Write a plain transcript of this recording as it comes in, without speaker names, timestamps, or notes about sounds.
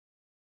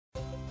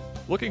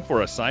Looking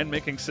for a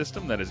sign-making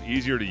system that is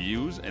easier to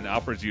use and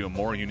offers you a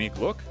more unique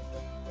look?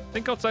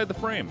 Think outside the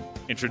frame.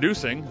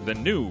 Introducing the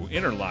new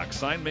Interlock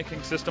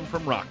Sign-Making System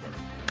from Rockler.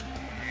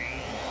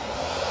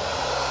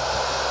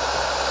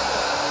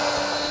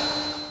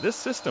 This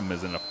system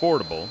is an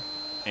affordable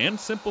and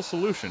simple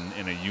solution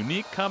in a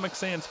unique Comic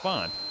Sans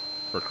font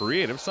for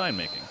creative sign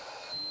making.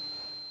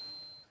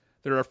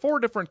 There are 4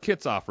 different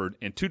kits offered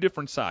in 2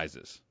 different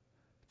sizes,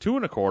 2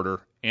 1/4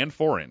 and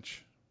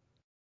 4-inch.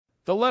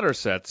 The letter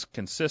sets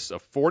consist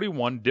of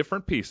 41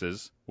 different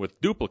pieces with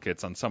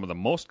duplicates on some of the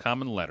most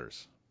common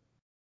letters.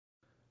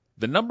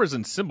 The numbers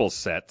and symbols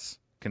sets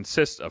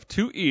consist of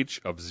 2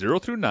 each of 0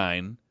 through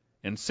 9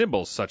 and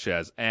symbols such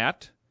as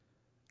 @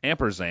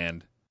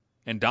 ampersand,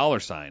 and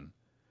 $sign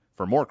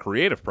for more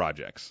creative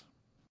projects.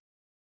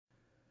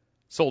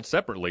 Sold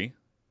separately,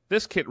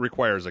 this kit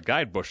requires a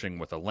guide bushing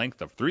with a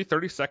length of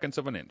 3/32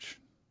 of an inch.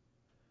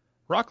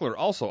 Rockler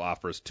also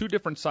offers 2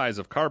 different sizes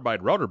of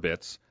carbide router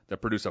bits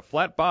that produce a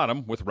flat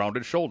bottom with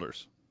rounded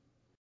shoulders.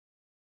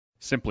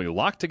 Simply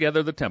lock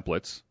together the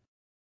templates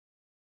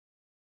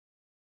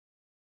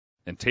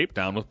and tape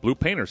down with blue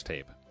painter's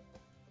tape.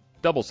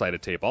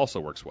 Double-sided tape also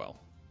works well.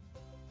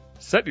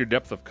 Set your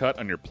depth of cut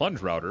on your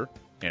plunge router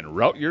and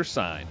route your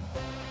sign.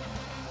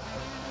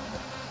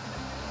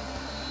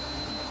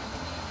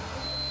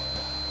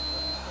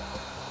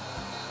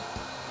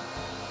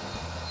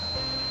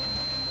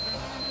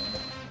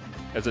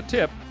 As a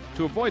tip,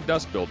 to avoid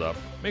dust buildup,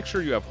 make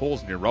sure you have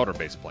holes in your router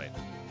base plate.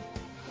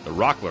 The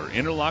Rockler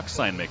Interlock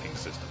Signmaking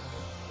System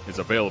is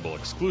available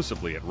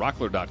exclusively at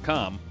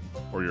rockler.com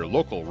or your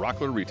local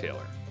Rockler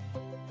retailer.